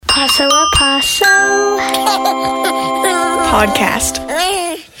Paso a Paso podcast.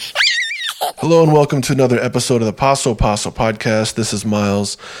 Hello and welcome to another episode of the Paso a Paso podcast. This is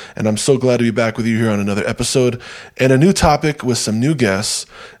Miles, and I'm so glad to be back with you here on another episode and a new topic with some new guests.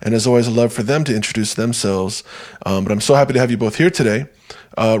 And as always, I'd love for them to introduce themselves. But I'm so happy to have you both here today.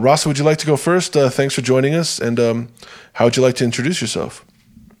 Rasa, would you like to go first? Thanks for joining us. And how would you like to introduce yourself?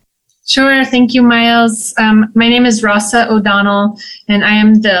 Sure. Thank you, Miles. My name is Rasa O'Donnell, and I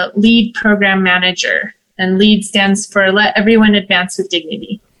am the LEAD program manager. And LEAD stands for Let Everyone Advance with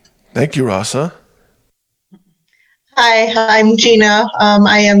Dignity. Thank you, Rasa. Hi, I'm Gina.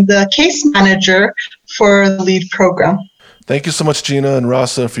 I am the case manager for the LEAD program. Thank you so much, Gina and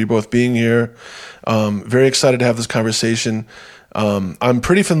Rasa, for you both being here. Very excited to have this conversation. I'm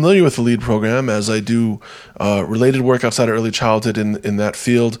pretty familiar with the LEAD program as I do related work outside of early childhood in that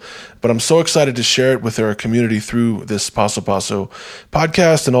field, but I'm so excited to share it with our community through this Paso Paso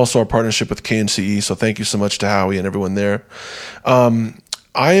podcast and also our partnership with KNCE. So thank you so much to Howie and everyone there.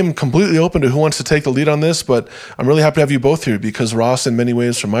 I am completely open to who wants to take the lead on this, but I'm really happy to have you both here because, Ross, in many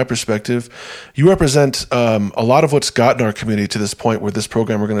ways, from my perspective, you represent a lot of what's gotten our community to this point where this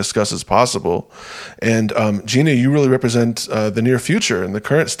program we're going to discuss is possible. And Gina, you really represent the near future and the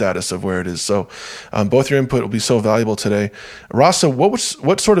current status of where it is. So both your input will be so valuable today. Rasa,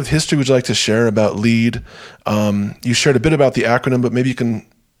 what sort of history would you like to share about LEAD? You shared a bit about the acronym, but maybe you can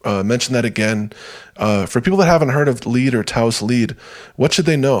mention that again. For people that haven't heard of LEAD or Taos LEAD, what should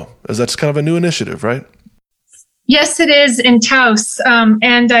they know? As that's kind of a new initiative, right? Yes, it is in Taos.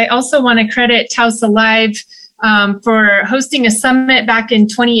 And I also want to credit Taos Alive for hosting a summit back in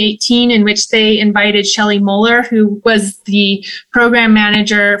 2018 in which they invited Shelley Moeller, who was the program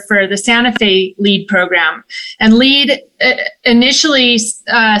manager for the Santa Fe LEAD program. And LEAD initially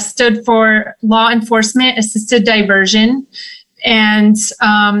stood for Law Enforcement Assisted Diversion. And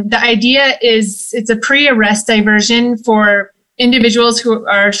the idea is it's a pre-arrest diversion for individuals who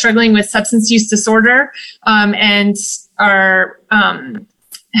are struggling with substance use disorder and are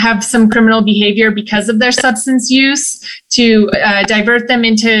have some criminal behavior because of their substance use to divert them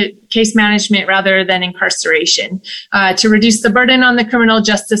into case management rather than incarceration, to reduce the burden on the criminal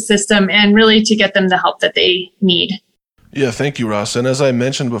justice system and really to get them the help that they need. Yeah, thank you, Ross. And as I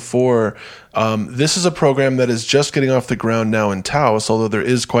mentioned before, this is a program that is just getting off the ground now in Taos, although there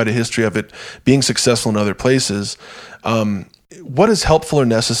is quite a history of it being successful in other places. What is helpful or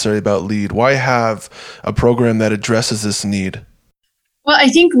necessary about LEAD? Why have a program that addresses this need? Well, I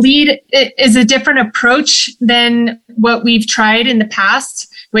think LEAD is a different approach than what we've tried in the past,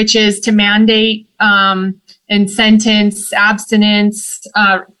 which is to mandate and sentence abstinence,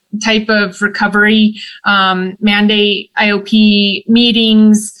 type of recovery, mandate IOP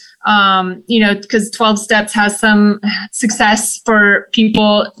meetings, because 12 steps has some success for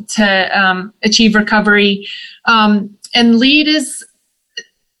people to achieve recovery. And LEAD is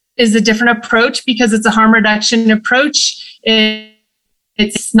a different approach because it's a harm reduction approach.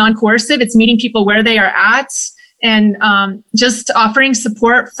 It's non-coercive. It's meeting people where they are at. And just offering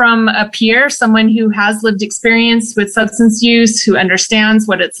support from a peer, someone who has lived experience with substance use, who understands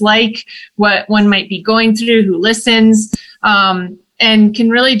what it's like, what one might be going through, who listens, and can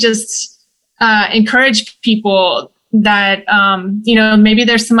really just encourage people that, maybe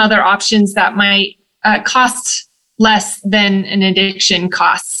there's some other options that might cost less than an addiction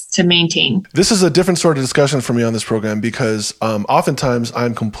costs to maintain. This is a different sort of discussion for me on this program because oftentimes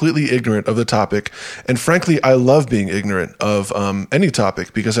I'm completely ignorant of the topic. And frankly, I love being ignorant of any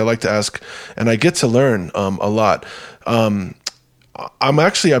topic because I like to ask and I get to learn a lot.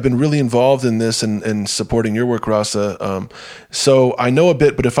 I've been really involved in this and supporting your work, Rasa. So I know a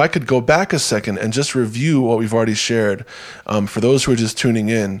bit, but if I could go back a second and just review what we've already shared, for those who are just tuning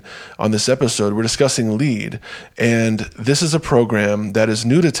in on this episode, we're discussing LEAD. And this is a program that is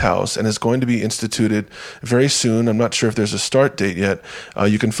new to Taos and is going to be instituted very soon. I'm not sure if there's a start date yet.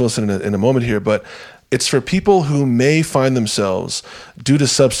 You can fill us in a moment here, but it's for people who may find themselves, due to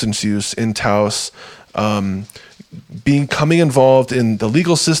substance use in Taos, becoming involved in the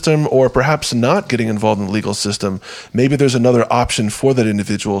legal system or perhaps not getting involved in the legal system. Maybe there's another option for that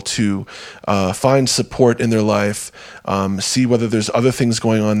individual to find support in their life, see whether there's other things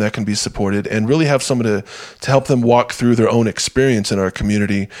going on that can be supported, and really have someone to help them walk through their own experience in our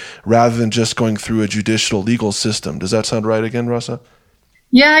community rather than just going through a judicial legal system. Does that sound right again, Rasa?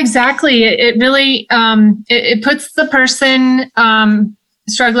 Yeah, exactly. It really it puts the person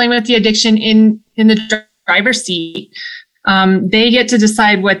struggling with the addiction in the driver's seat. They get to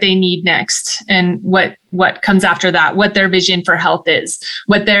decide what they need next and what comes after that, what their vision for health is,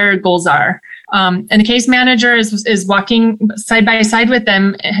 what their goals are. And the case manager is walking side by side with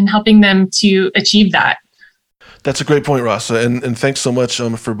them and helping them to achieve that. That's a great point, Rasa, and thanks so much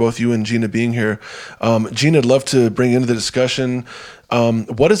for both you and Gina being here. Gina, I'd love to bring into the discussion,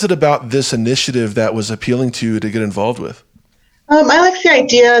 what is it about this initiative that was appealing to you to get involved with? I like the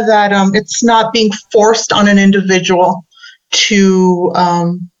idea that it's not being forced on an individual to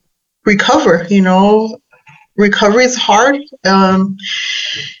recover. Recovery is hard.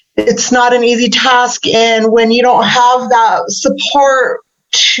 It's not an easy task, and when you don't have that support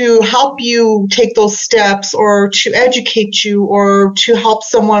to help you take those steps, or to educate you, or to help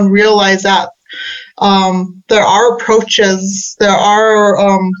someone realize that there are approaches, there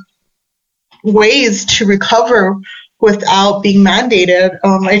are ways to recover without being mandated.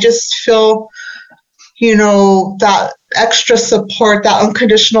 I just feel, that extra support, that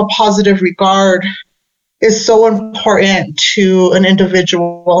unconditional positive regard is so important to an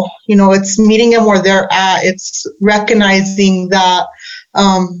individual. It's meeting them where they're at. It's recognizing that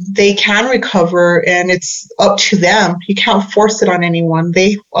they can recover, and it's up to them. You can't force it on anyone.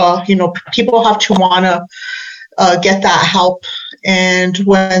 People have to want to get that help. And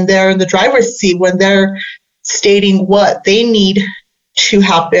when they're in the driver's seat, when they're stating what they need to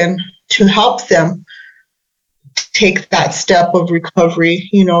happen to help them take that step of recovery,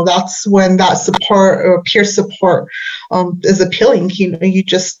 that's when that support or peer support is appealing. You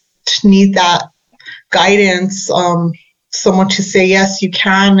just need that guidance, someone to say, yes, you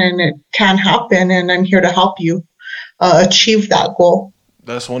can, and it can happen, and I'm here to help you achieve that goal.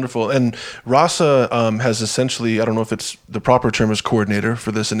 That's wonderful. And Rasa has essentially, I don't know if it's the proper term is coordinator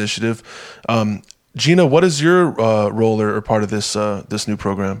for this initiative. Gina, what is your role or part of this new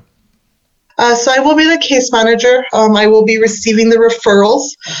program? So I will be the case manager. I will be receiving the referrals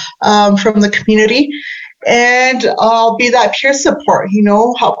from the community, and I'll be that peer support,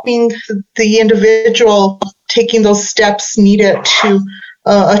 helping the individual taking those steps needed to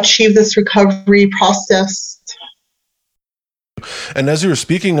achieve this recovery process. And as you were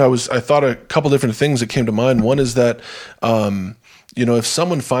speaking, I thought a couple different things that came to mind. One is that, if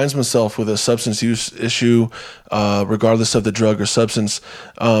someone finds themselves with a substance use issue, regardless of the drug or substance,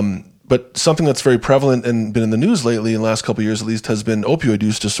 but something that's very prevalent and been in the news lately, in the last couple of years at least, has been opioid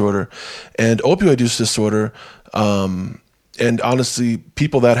use disorder. And opioid use disorder, and honestly,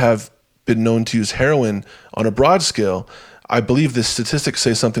 people that have been known to use heroin on a broad scale, I believe the statistics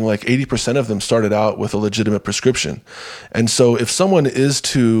say something like 80% of them started out with a legitimate prescription. And so if someone is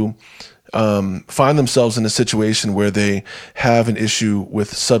to find themselves in a situation where they have an issue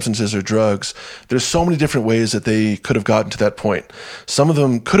with substances or drugs, there's so many different ways that they could have gotten to that point. Some of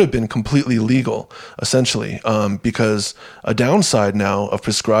them could have been completely legal, essentially, because a downside now of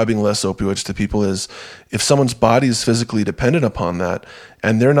prescribing less opioids to people is if someone's body is physically dependent upon that,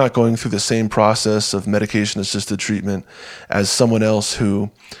 and they're not going through the same process of medication-assisted treatment as someone else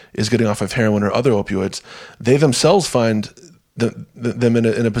who is getting off of heroin or other opioids, they themselves find them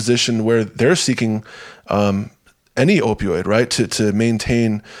in a position where they're seeking any opioid, right, to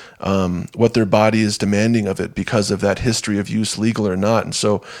maintain what their body is demanding of it because of that history of use, legal or not. And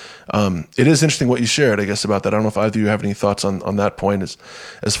so it is interesting what you shared, I guess, about that. I don't know if either of you have any thoughts on that point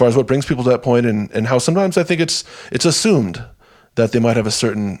as far as what brings people to that point, and how sometimes I think it's assumed that they might have a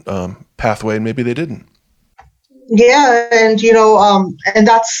certain pathway and maybe they didn't. Yeah, and and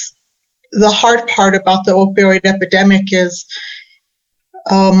that's the hard part about the opioid epidemic is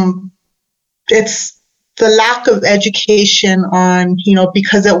it's the lack of education on,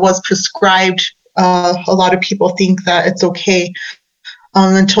 because it was prescribed, a lot of people think that it's okay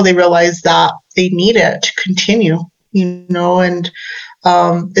until they realize that they need it to continue, and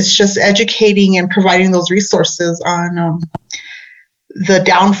it's just educating and providing those resources on the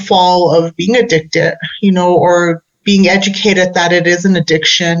downfall of being addicted, or being educated that it is an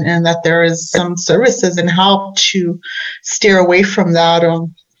addiction and that there is some services and help to steer away from that.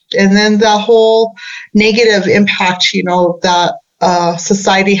 And then the whole negative impact, that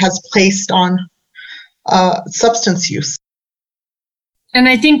society has placed on substance use. And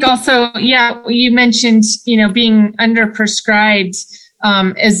I think also, you mentioned, being underprescribed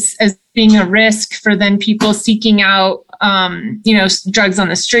as being a risk for then people seeking out, drugs on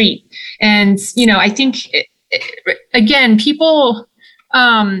the street. And, I think, again, people,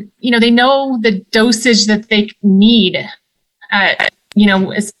 they know the dosage that they need,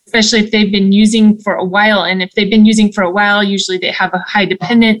 especially if they've been using for a while. And if they've been using for a while, usually they have a high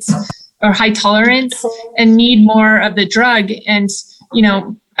dependence or high tolerance and need more of the drug. And,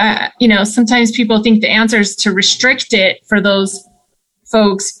 sometimes people think the answer is to restrict it for those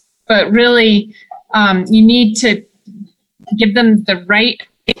folks, but really, you need to give them the right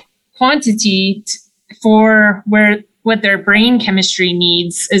quantity for what their brain chemistry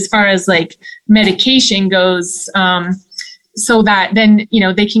needs as far as like medication goes, so that then,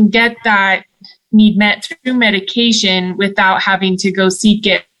 they can get that need met through medication without having to go seek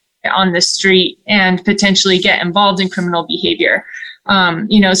it on the street and potentially get involved in criminal behavior.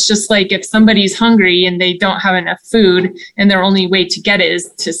 It's just like if somebody's hungry and they don't have enough food and their only way to get it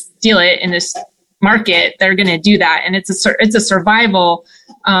is to steal it in this market, they're going to do that. And it's a survival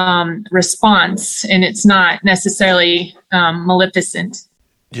response, and it's not necessarily maleficent.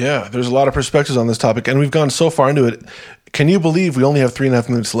 Yeah, there's a lot of perspectives on this topic, and we've gone so far into it. Can you believe we only have 3.5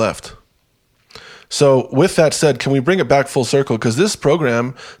 minutes left? So with that said, can we bring it back full circle? Because this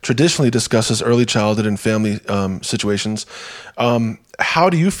program traditionally discusses early childhood and family situations. How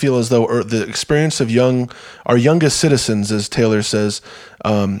do you feel as though the experience of our youngest citizens, as Taylor says,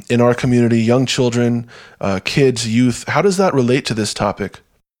 in our community, young children, kids, youth, how does that relate to this topic?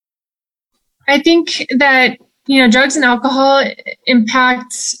 I think that, drugs and alcohol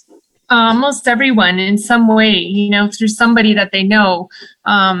impact almost everyone in some way, through somebody that they know.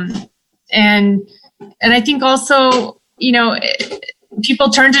 And I think also, people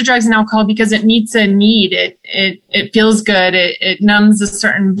turn to drugs and alcohol because it meets a need. It feels good. It numbs a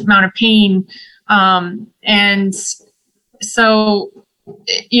certain amount of pain. And so,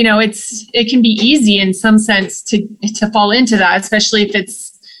 it can be easy in some sense to fall into that, especially if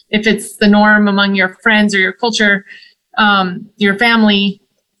it's the norm among your friends or your culture, your family.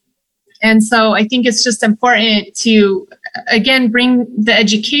 And so I think it's just important to, again, bring the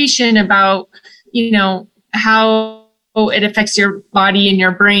education about, how it affects your body and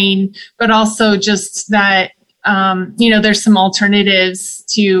your brain, but also just that, there's some alternatives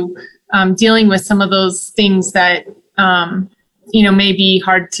to dealing with some of those things that, may be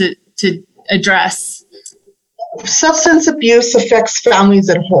hard to address. Substance abuse affects families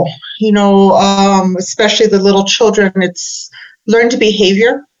at whole, especially the little children. It's learned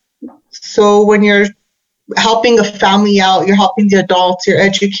behavior. So when you're helping a family out, you're helping the adults, you're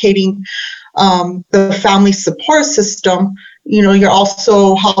educating the family support system, you're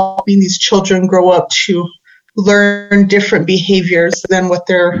also helping these children grow up to learn different behaviors than what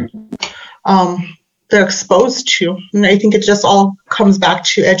they're exposed to. And I think it just all comes back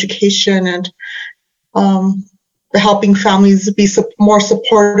to education and helping families be more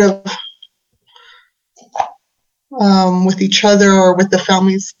supportive with each other or with the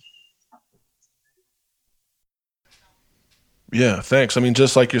families. Yeah, thanks. I mean,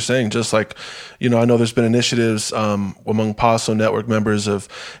 just like you're saying, I know there's been initiatives among PASO network members of,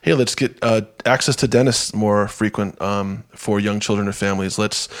 hey, let's get access to dentists more frequent for young children or families.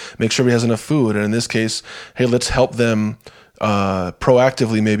 Let's make sure we has enough food. And in this case, hey, let's help them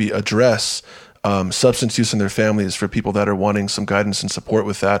proactively maybe address substance use in their families for people that are wanting some guidance and support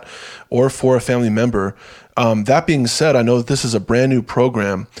with that, or for a family member. That being said, I know that this is a brand new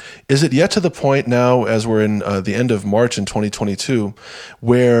program. Is it yet to the point now, as we're in the end of March in 2022,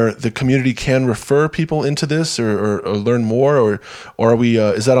 where the community can refer people into this or learn more, or are we?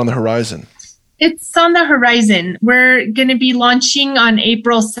 Is that on the horizon? It's on the horizon. We're going to be launching on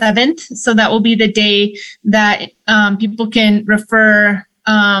April 7th, so that will be the day that people can refer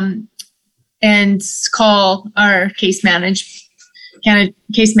and call our case management.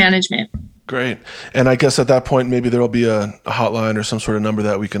 Great. And I guess at that point, maybe there will be a hotline or some sort of number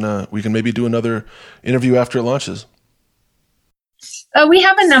that we can maybe do another interview after it launches. We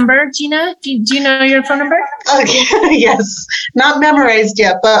have a number, Gina. Do you know your phone number? Okay. Yes, not memorized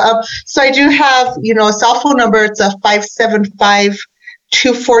yet, but so I do have, a cell phone number. It's a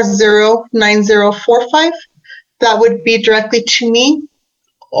 575-240-9045. That would be directly to me.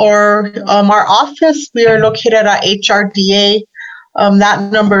 Or our office, we are located at HRDA.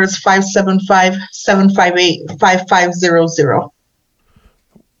 That number is 575-758-5500.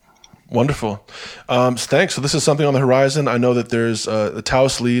 Wonderful. Thanks. So this is something on the horizon. I know that there's the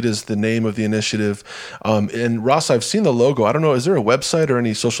Taos Lead is the name of the initiative. And Ross, I've seen the logo. I don't know, is there a website or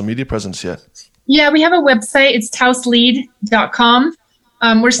any social media presence yet? Yeah, we have a website. It's taoslead.com.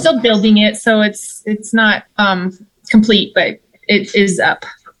 We're still building it, so it's not complete, but it is up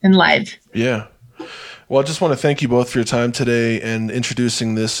and live. Yeah. Well, I just want to thank you both for your time today and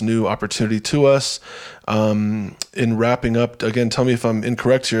introducing this new opportunity to us. In wrapping up, again, tell me if I'm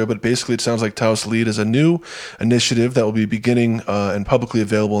incorrect here, but basically it sounds like Taos Lead is a new initiative that will be beginning and publicly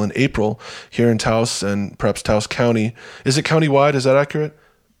available in April here in Taos and perhaps Taos County. Is it countywide? Is that accurate?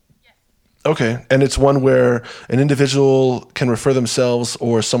 Yes. Okay. And it's one where an individual can refer themselves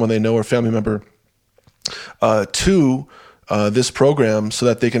or someone they know or family member to this program so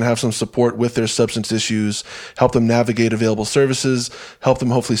that they can have some support with their substance issues, help them navigate available services, help them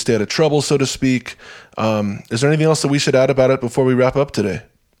hopefully stay out of trouble, so to speak. Is there anything else that we should add about it before we wrap up today?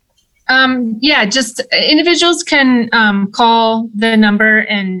 Just individuals can call the number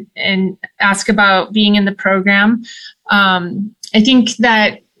and ask about being in the program. I think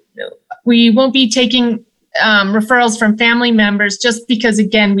that we won't be taking referrals from family members just because,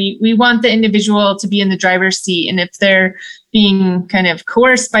 again, we want the individual to be in the driver's seat. And if they're being kind of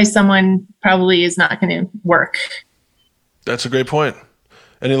coerced by someone, probably is not going to work. That's a great point.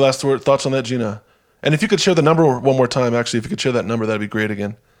 Any last thoughts on that, Gina? And if you could share the number one more time, actually, if you could share that number, that'd be great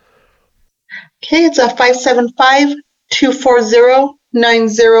again. Okay, it's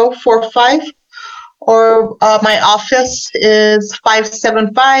 575-240-9045. Or my office is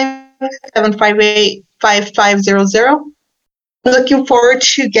 575-758-5500. Looking forward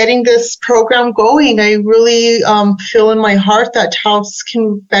to getting this program going. I really feel in my heart that childs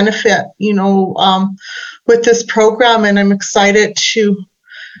can benefit, with this program, and I'm excited to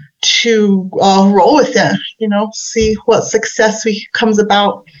roll with it. See what success comes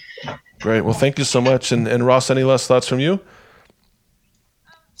about. Great. Well, thank you so much. And Ross, any last thoughts from you?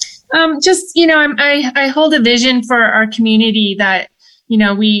 I hold a vision for our community that,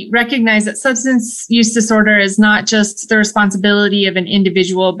 we recognize that substance use disorder is not just the responsibility of an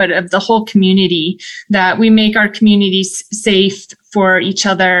individual, but of the whole community, that we make our communities safe for each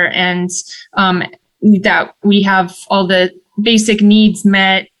other, and that we have all the basic needs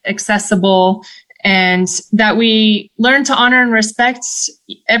met, accessible, and that we learn to honor and respect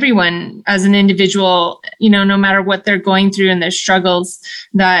everyone as an individual, no matter what they're going through and their struggles,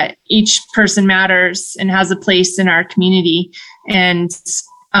 that each person matters and has a place in our community. And,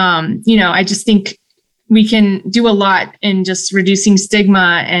 I just think we can do a lot in just reducing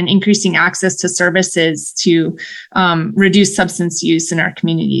stigma and increasing access to services to reduce substance use in our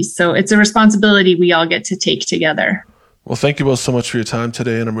communities. So it's a responsibility we all get to take together. Well, thank you both so much for your time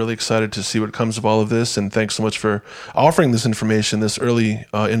today, and I'm really excited to see what comes of all of this, and thanks so much for offering this information this early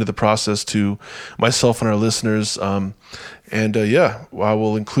into the process to myself and our listeners. I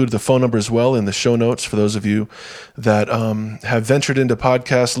will include the phone number as well in the show notes for those of you that have ventured into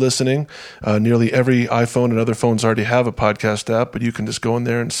podcast listening. Nearly every iPhone and other phones already have a podcast app, but you can just go in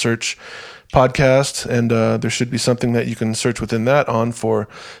there and search podcast, and there should be something that you can search within that on for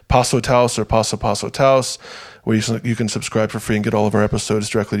Paso Taos or Paso Taos, where you can subscribe for free and get all of our episodes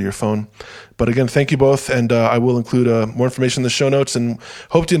directly to your phone. But again, thank you both, and I will include more information in the show notes, and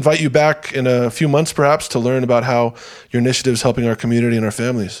hope to invite you back in a few months perhaps to learn about how your initiative is helping our community and our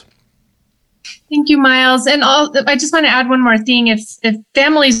families. Thank you, Miles. And I just want to add one more thing. If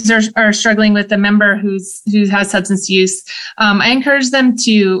families are struggling with a member who has substance use, I encourage them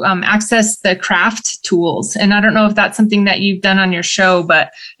to access the CRAFT tools. And I don't know if that's something that you've done on your show,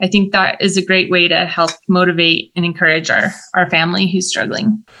 but I think that is a great way to help motivate and encourage our family who's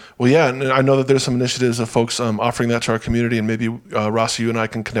struggling. Well, yeah, and I know that there's some initiatives of folks offering that to our community, and maybe Rossi, you and I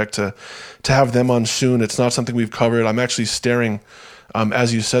can connect to have them on soon. It's not something we've covered. I'm actually staring,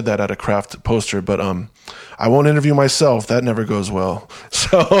 as you said that, at a CRAFT poster, but I won't interview myself. That never goes well.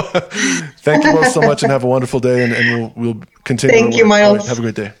 So thank you both so much, and have a wonderful day, and we'll continue. Thank you, Miles. Have a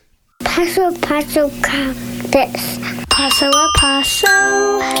great day. Paso Campus. Paso a Paso.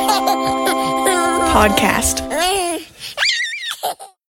 Podcast.